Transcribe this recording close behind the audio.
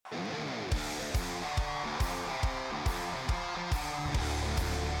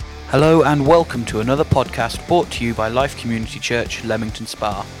Hello and welcome to another podcast brought to you by Life Community Church, Leamington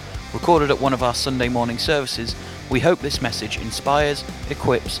Spa. Recorded at one of our Sunday morning services, we hope this message inspires,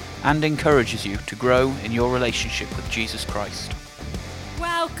 equips and encourages you to grow in your relationship with Jesus Christ.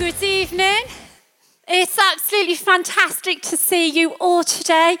 Well, good evening. It's absolutely fantastic to see you all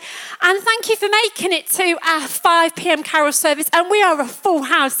today, and thank you for making it to our 5 p.m. carol service. And we are a full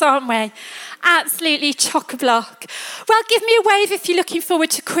house, aren't we? Absolutely chock-a-block. Well, give me a wave if you're looking forward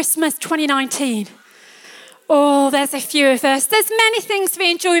to Christmas 2019. Oh, there's a few of us. There's many things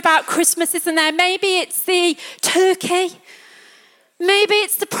we enjoy about Christmas, isn't there? Maybe it's the turkey. Maybe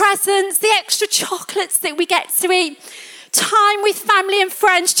it's the presents, the extra chocolates that we get to eat. Time with family and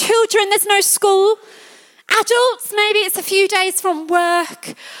friends. Children, there's no school. Adults, maybe it's a few days from work.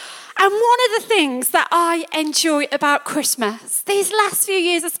 And one of the things that I enjoy about Christmas, these last few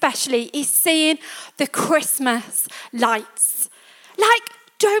years especially, is seeing the Christmas lights. Like,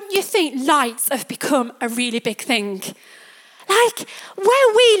 don't you think lights have become a really big thing? Like,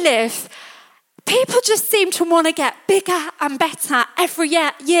 where we live, people just seem to want to get bigger and better every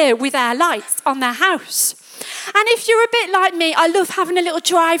year with their lights on their house. And if you're a bit like me, I love having a little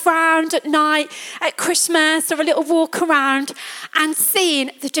drive round at night at Christmas or a little walk around and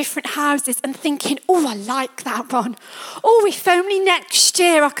seeing the different houses and thinking, oh, I like that one. Oh, if only next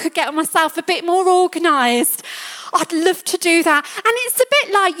year I could get myself a bit more organised. I'd love to do that. And it's a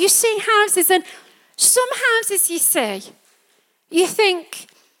bit like you see houses, and some houses you see, you think,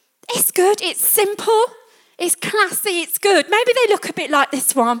 it's good, it's simple, it's classy, it's good. Maybe they look a bit like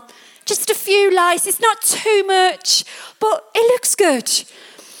this one. Just a few lights, it's not too much, but it looks good.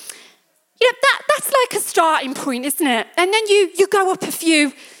 You know, that's like a starting point, isn't it? And then you go up a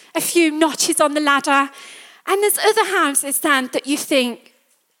few notches on the ladder, and there's other houses then that you think,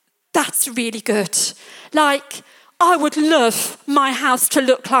 that's really good. Like, I would love my house to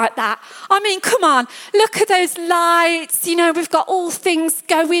look like that. I mean, come on, look at those lights. You know, we've got all things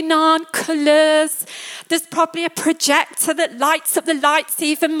going on, colours. There's probably a projector that lights up the lights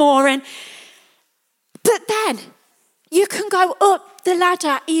even more. But then you can go up the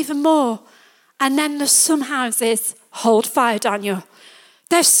ladder even more. And then there's some houses, hold fire, Daniel.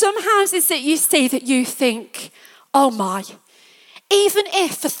 There's some houses that you see that you think, oh my, even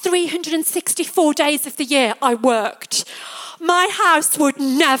if for 364 days of the year I worked, my house would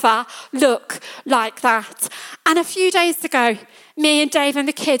never look like that. And a few days ago, me and Dave and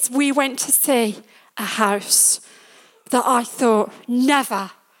the kids, we went to see a house that I thought,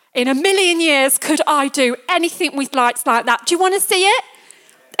 never in a million years could I do anything with lights like that. Do you want to see it?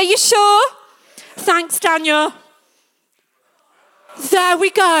 Are you sure? Thanks, Daniel. There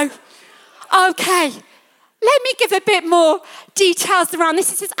we go. Okay. Let me give a bit more details around this.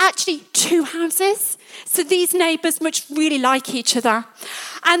 This is actually 2 houses. So these neighbours much really like each other.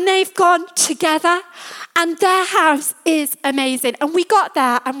 And they've gone together. And their house is amazing. And we got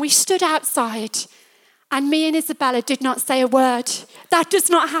there and we stood outside. And me and Isabella did not say a word. That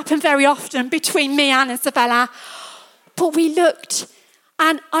does not happen very often between me and Isabella. But we looked,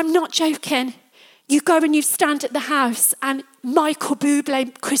 and I'm not joking. You go and you stand at the house and Michael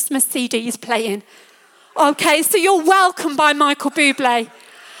Bublé Christmas CD is playing. Okay, so you're welcomed by Michael Bublé.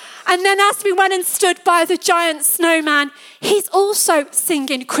 And then as we went and stood by the giant snowman, he's also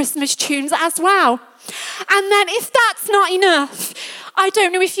singing Christmas tunes as well. And then if that's not enough, I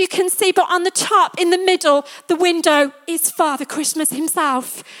don't know if you can see, but on the top, in the middle, the window is Father Christmas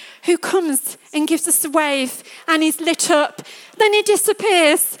himself, who comes and gives us a wave, and he's lit up. Then he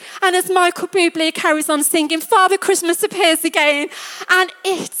disappears, and as Michael Bublé carries on singing, Father Christmas appears again. And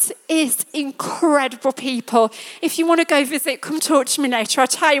it is incredible, people. If you want to go visit, come talk to me later. I'll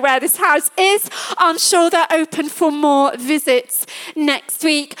tell you where this house is. I'm sure they're open for more visits next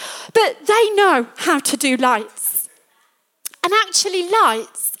week. But they know how to do lights. And actually,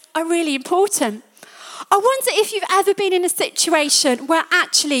 lights are really important. I wonder if you've ever been in a situation where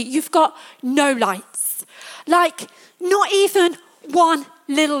actually you've got no lights. Like, not even one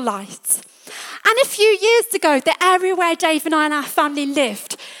little light. And a few years ago, the area where Dave and I and our family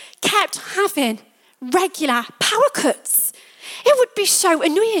lived kept having regular power cuts. It would be so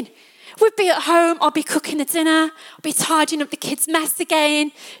annoying. We'd be at home, I'll be cooking a dinner, I'll be tidying up the kids' mess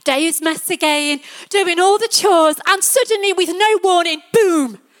again, Dave's mess again, doing all the chores, and suddenly, with no warning,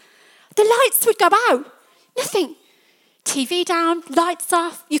 boom, the lights would go out. Nothing. TV down, lights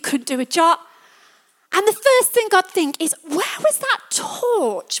off, you couldn't do a jot. And the first thing I'd think is, where was that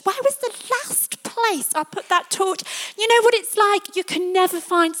torch? Where was the last place I put that torch? You know what it's like? You can never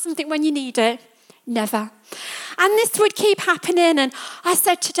find something when you need it. Never. And this would keep happening. And I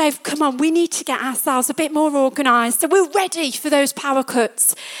said to Dave, come on, we need to get ourselves a bit more organised. So we're ready for those power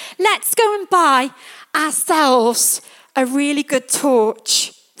cuts. Let's go and buy ourselves a really good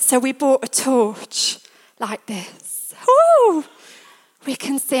torch. So we bought a torch like this. Woo! We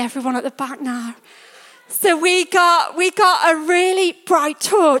can see everyone at the back now. So we got a really bright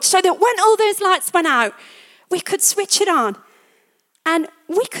torch so that when all those lights went out, we could switch it on and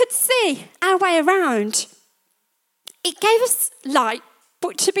we could see our way around. It gave us light,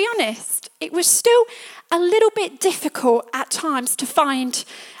 but to be honest, it was still a little bit difficult at times to find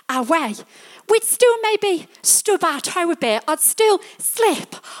our way. We'd still maybe stub our toe a bit. I'd still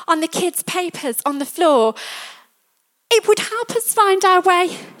slip on the kids' papers on the floor. It would help us find our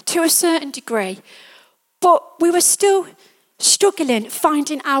way to a certain degree, but we were still struggling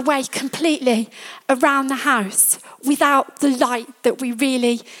finding our way completely around the house without the light that we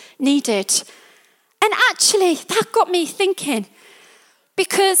really needed. And actually, that got me thinking,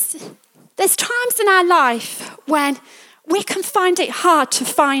 because there's times in our life when we can find it hard to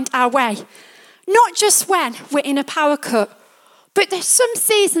find our way. Not just when we're in a power cut, but there's some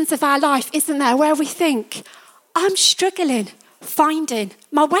seasons of our life, isn't there, where we think, I'm struggling finding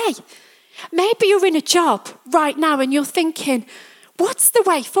my way. Maybe you're in a job right now and you're thinking, what's the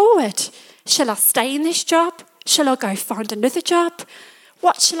way forward? Shall I stay in this job? Shall I go find another job?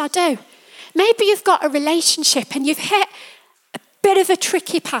 What shall I do? Maybe you've got a relationship and you've hit a bit of a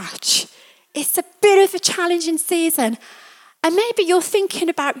tricky patch. It's a bit of a challenging season. And maybe you're thinking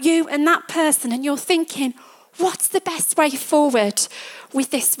about you and that person and you're thinking, what's the best way forward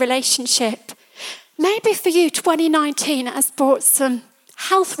with this relationship? Maybe for you, 2019 has brought some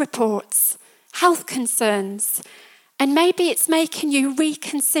health reports, health concerns, and maybe it's making you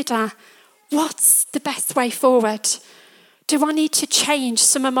reconsider what's the best way forward. Do I need to change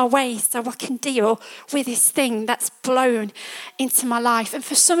some of my ways so I can deal with this thing that's blown into my life? And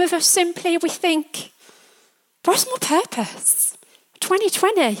for some of us, simply we think, what's my purpose?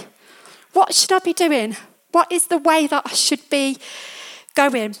 2020, what should I be doing? What is the way that I should be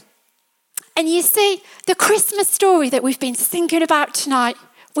going? And you see, the Christmas story that we've been singing about tonight,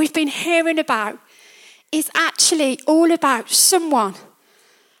 we've been hearing about, is actually all about someone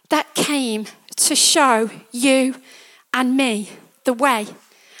that came to show you and me the way.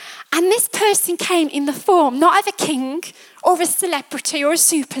 And this person came in the form not of a king or a celebrity or a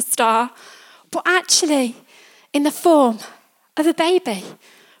superstar, but actually in the form of a baby,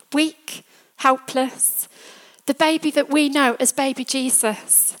 weak, helpless, the baby that we know as baby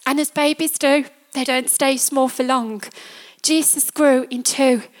Jesus. And as babies do, they don't stay small for long. Jesus grew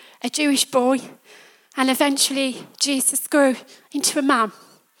into a Jewish boy, and eventually Jesus grew into a man.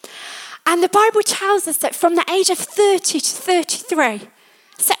 And the Bible tells us that from the age of 30 to 33,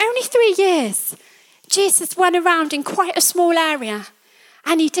 so only 3 years, Jesus went around in quite a small area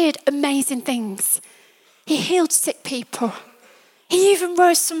and he did amazing things. He healed sick people. He even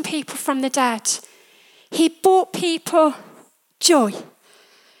rose some people from the dead. He brought people joy.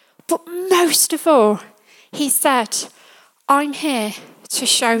 But most of all, he said, I'm here to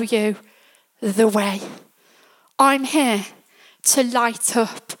show you the way. I'm here to light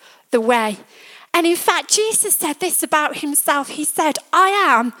up the way. And in fact, Jesus said this about himself. He said, I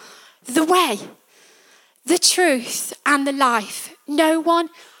am the way, the truth, and the life. No one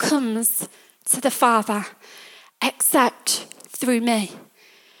comes to the Father except through me.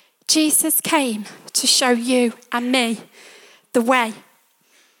 Jesus came to show you and me the way.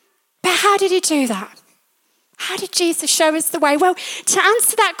 But how did he do that? How did Jesus show us the way? Well, to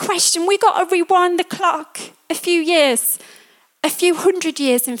answer that question, we got to rewind the clock a few years, a few hundred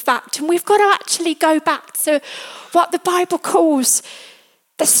years, in fact, and we've got to actually go back to what the Bible calls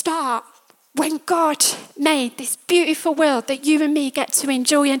the start, when God made this beautiful world that you and me get to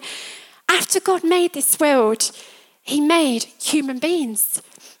enjoy. And after God made this world, he made human beings.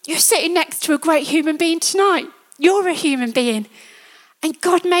 You're sitting next to a great human being tonight. You're a human being. And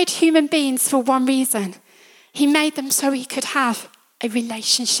God made human beings for one reason. He made them so he could have a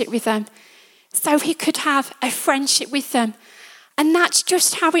relationship with them, so he could have a friendship with them. And that's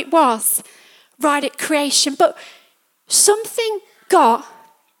just how it was right at creation. But something got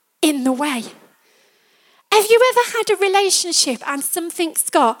in the way. Have you ever had a relationship and something's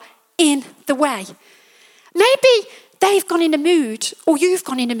got in the way? Maybe they've gone in a mood, or you've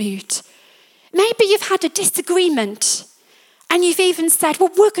gone in a mood. Maybe you've had a disagreement and you've even said,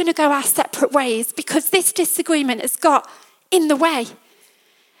 well, we're going to go our separate ways because this disagreement has got in the way.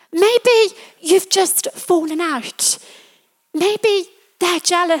 Maybe you've just fallen out. Maybe they're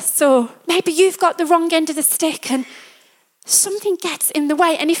jealous, or maybe you've got the wrong end of the stick and something gets in the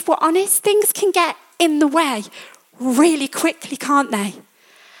way. And if we're honest, things can get in the way really quickly, can't they?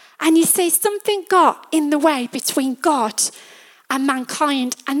 And you see, something got in the way between God and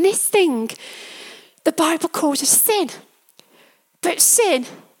mankind. And this thing, the Bible calls it sin. But sin,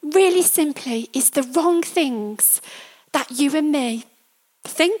 really simply, is the wrong things that you and me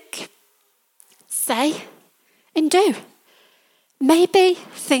think, say, and do. Maybe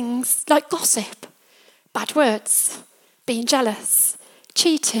things like gossip, bad words, being jealous,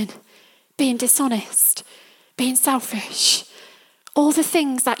 cheating, being dishonest, being selfish. All the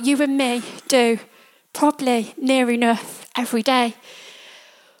things that you and me do probably near enough every day.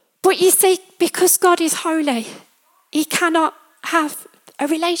 But you see, because God is holy, he cannot have a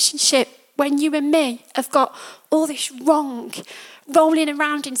relationship when you and me have got all this wrong rolling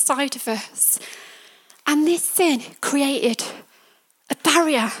around inside of us. And this sin created a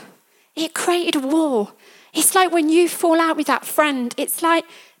barrier. It created a wall. It's like when you fall out with that friend, it's like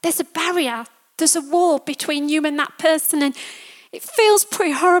there's a barrier. There's a wall between you and that person. And it feels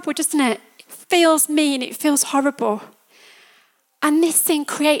pretty horrible, doesn't it? It feels mean. It feels horrible. And this thing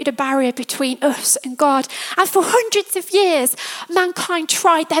created a barrier between us and God. And for hundreds of years, mankind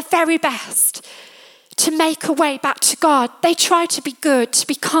tried their very best to make a way back to God. They tried to be good, to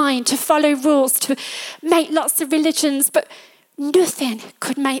be kind, to follow rules, to make lots of religions, but nothing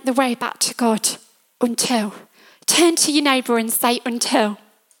could make the way back to God until. Turn to your neighbour and say, until.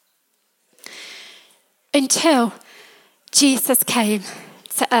 Until Jesus came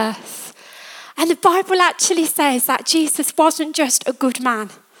to earth. And the Bible actually says that Jesus wasn't just a good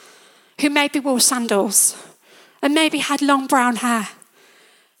man who maybe wore sandals and maybe had long brown hair.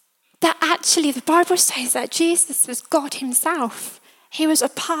 That actually the Bible says that Jesus was God himself. He was a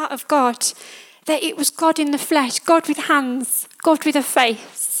part of God. That it was God in the flesh, God with hands, God with a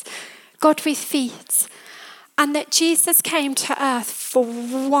face, God with feet. And that Jesus came to earth for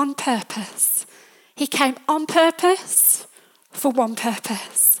one purpose. He came on purpose for one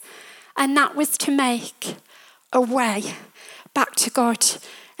purpose. And that was to make a way back to God.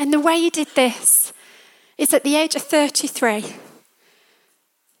 And the way he did this is at the age of 33,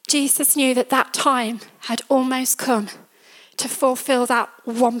 Jesus knew that that time had almost come to fulfill that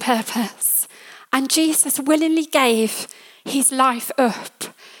one purpose. And Jesus willingly gave his life up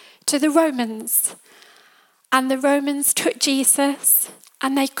to the Romans. And the Romans took Jesus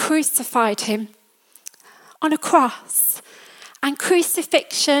and they crucified him on a cross. And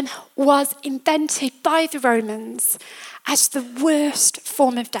crucifixion was invented by the Romans as the worst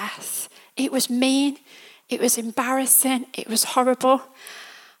form of death. It was mean, it was embarrassing, it was horrible.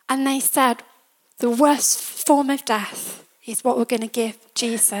 And they said, the worst form of death is what we're going to give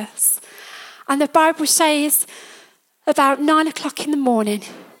Jesus. And the Bible says about 9 o'clock in the morning,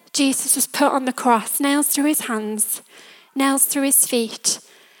 Jesus was put on the cross, nails through his hands, nails through his feet.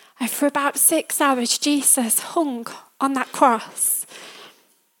 And for about 6 hours, Jesus hung on that cross.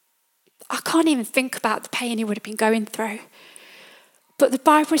 I can't even think about the pain he would have been going through. But the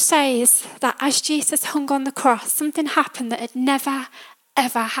Bible says that as Jesus hung on the cross, something happened that had never,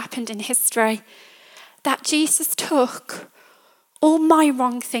 ever happened in history. That Jesus took all my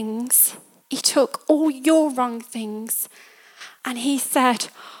wrong things. He took all your wrong things. And he said,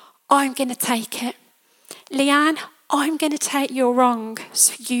 I'm going to take it. Leanne, I'm going to take your wrong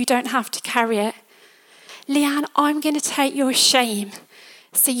so you don't have to carry it. Leanne, I'm going to take your shame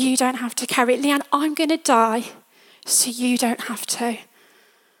so you don't have to carry it. Leanne, I'm going to die so you don't have to.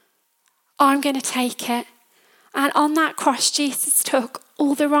 I'm going to take it. And on that cross, Jesus took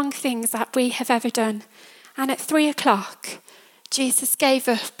all the wrong things that we have ever done. And at 3 o'clock, Jesus gave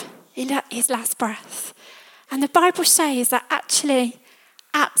up his last breath. And the Bible says that actually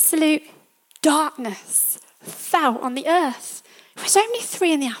absolute darkness fell on the earth. It was only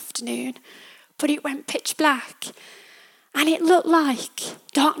 3 in the afternoon, but it went pitch black. And it looked like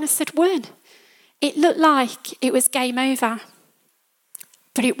darkness had won. It looked like it was game over.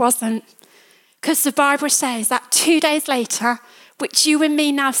 But it wasn't. Because the Bible says that 2 days later, which you and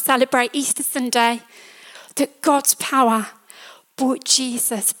me now celebrate Easter Sunday, that God's power brought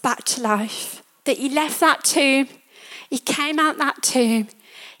Jesus back to life. That he left that tomb, he came out that tomb,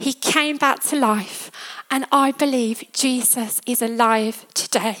 he came back to life. And I believe Jesus is alive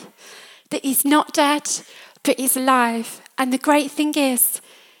today. That he's not dead, but he's alive. And the great thing is,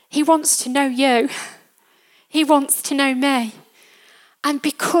 he wants to know you. He wants to know me. And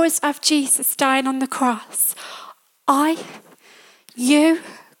because of Jesus dying on the cross, you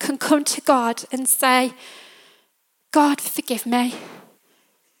can come to God and say, God, forgive me.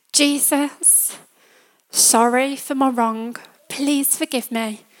 Jesus, sorry for my wrong. Please forgive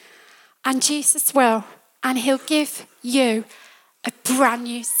me. And Jesus will. And he'll give you a brand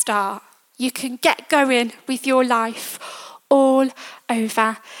new start. you can get going with your life all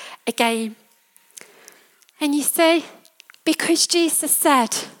over again. And you see, because Jesus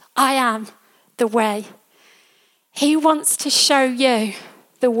said, I am the way, he wants to show you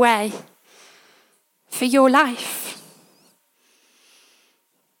the way for your life.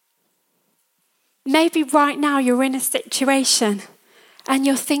 Maybe right now you're in a situation and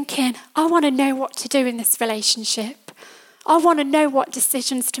you're thinking, I want to know what to do in this relationship. I want to know what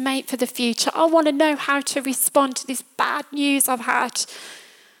decisions to make for the future. I want to know how to respond to this bad news I've had.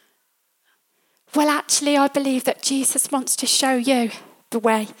 Well, actually, I believe that Jesus wants to show you the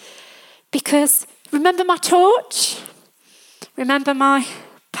way. Because remember my torch? Remember my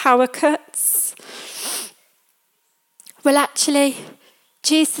power cuts? Well, actually,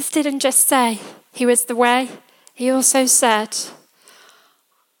 Jesus didn't just say he was the way. He also said,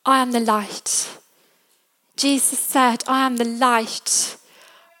 I am the light. Jesus said, I am the light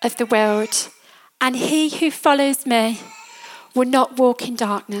of the world, and he who follows me will not walk in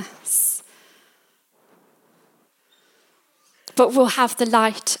darkness, but will have the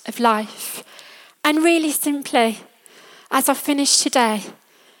light of life. And really simply, as I finish today,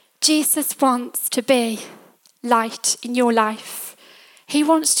 Jesus wants to be light in your life. He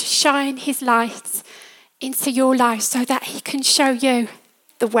wants to shine his light into your life so that he can show you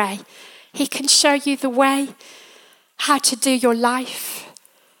the way. He can show you the way, how to do your life,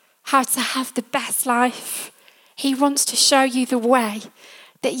 how to have the best life. He wants to show you the way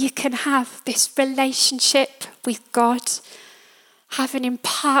that you can have this relationship with God, having him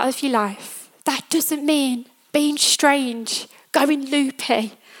part of your life. That doesn't mean being strange, going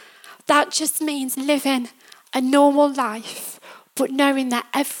loopy. That just means living a normal life, but knowing that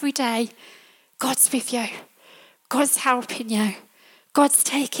every day God's with you, God's helping you, God's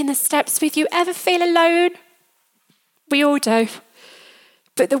taking the steps with you. Ever feel alone? We all do.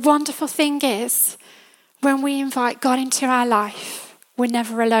 But the wonderful thing is, when we invite God into our life, we're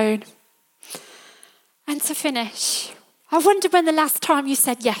never alone. And to finish, I wonder when the last time you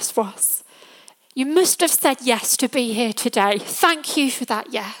said yes was. You must have said yes to be here today. Thank you for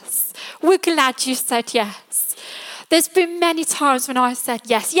that yes. We're glad you said yes. There's been many times when I said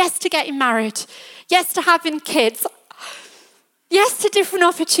yes. Yes to getting married. Yes to having kids. Yes to different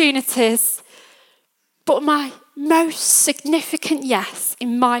opportunities. But my most significant yes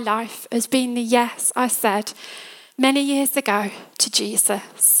in my life has been the yes I said many years ago to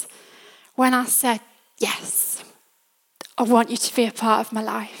Jesus. When I said, yes, I want you to be a part of my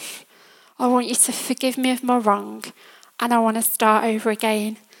life. I want you to forgive me of my wrong. And I want to start over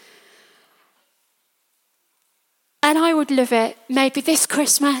again. And I would love it, maybe this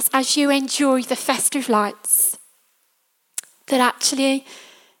Christmas, as you enjoy the festive lights, that actually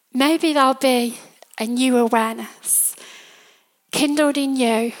maybe there'll be a new awareness kindled in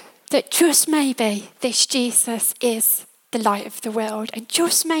you that just maybe this Jesus is the light of the world, and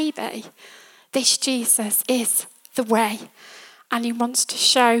just maybe this Jesus is the way, and he wants to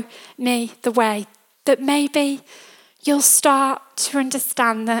show me the way. That maybe you'll start to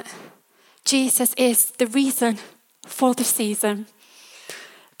understand that Jesus is the reason for the season,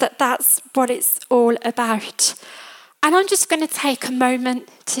 that's what it's all about. And I'm just going to take a moment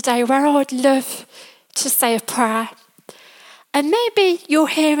today where I would love to say a prayer. And maybe you're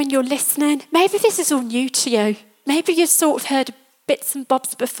here and you're listening. Maybe this is all new to you. Maybe you've sort of heard bits and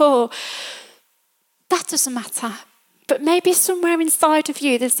bobs before. That doesn't matter. But maybe somewhere inside of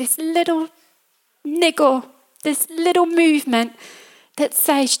you there's this little niggle, this little movement that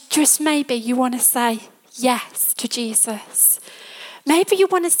says just maybe you want to say yes to Jesus. Maybe you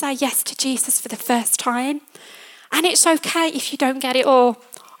want to say yes to Jesus for the first time. And it's okay if you don't get it all.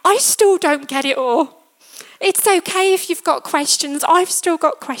 I still don't get it all. It's okay if you've got questions. I've still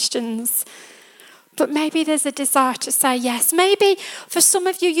got questions. But maybe there's a desire to say yes. Maybe for some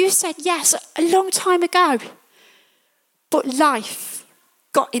of you, you said yes a long time ago. But life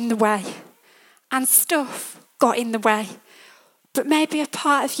got in the way. And stuff got in the way. But maybe a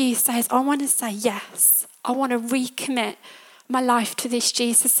part of you says, I want to say yes. I want to recommit my life to this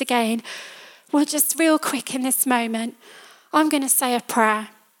Jesus again. Well, just real quick in this moment, I'm going to say a prayer.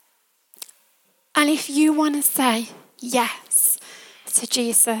 And if you want to say yes to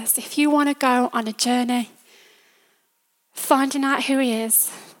Jesus, if you want to go on a journey, finding out who he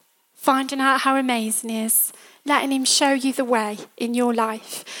is, finding out how amazing he is, letting him show you the way in your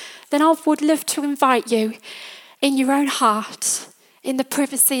life, then I would love to invite you in your own heart, in the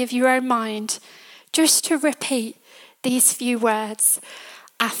privacy of your own mind, just to repeat these few words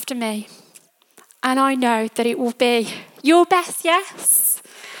after me. And I know that it will be your best yes,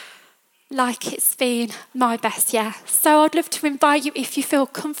 like it's been my best year. So I'd love to invite you, if you feel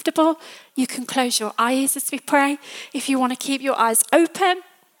comfortable, you can close your eyes as we pray. If you want to keep your eyes open,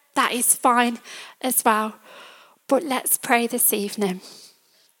 that is fine as well. But let's pray this evening.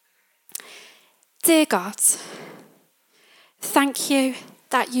 Dear God, thank you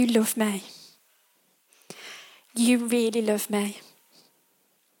that you love me. You really love me.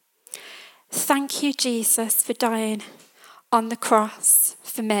 Thank you, Jesus, for dying on the cross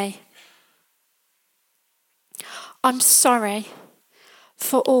for me. I'm sorry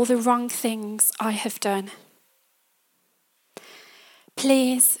for all the wrong things I have done.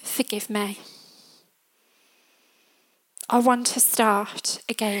 Please forgive me. I want to start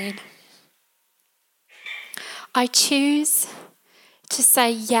again. I choose to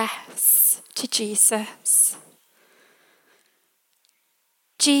say yes to Jesus.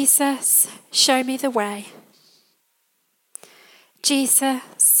 Jesus, show me the way.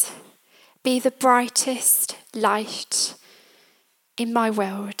 Jesus, be the brightest light in my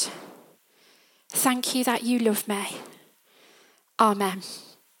world. Thank you that you love me. Amen.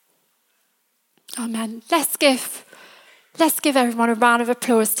 Amen. Let's give everyone a round of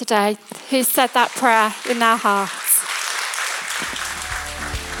applause today who said that prayer in their hearts.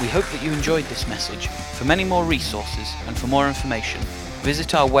 We hope that you enjoyed this message. For many more resources and for more information,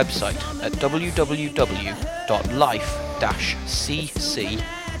 visit our website at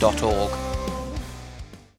www.life-cc.org.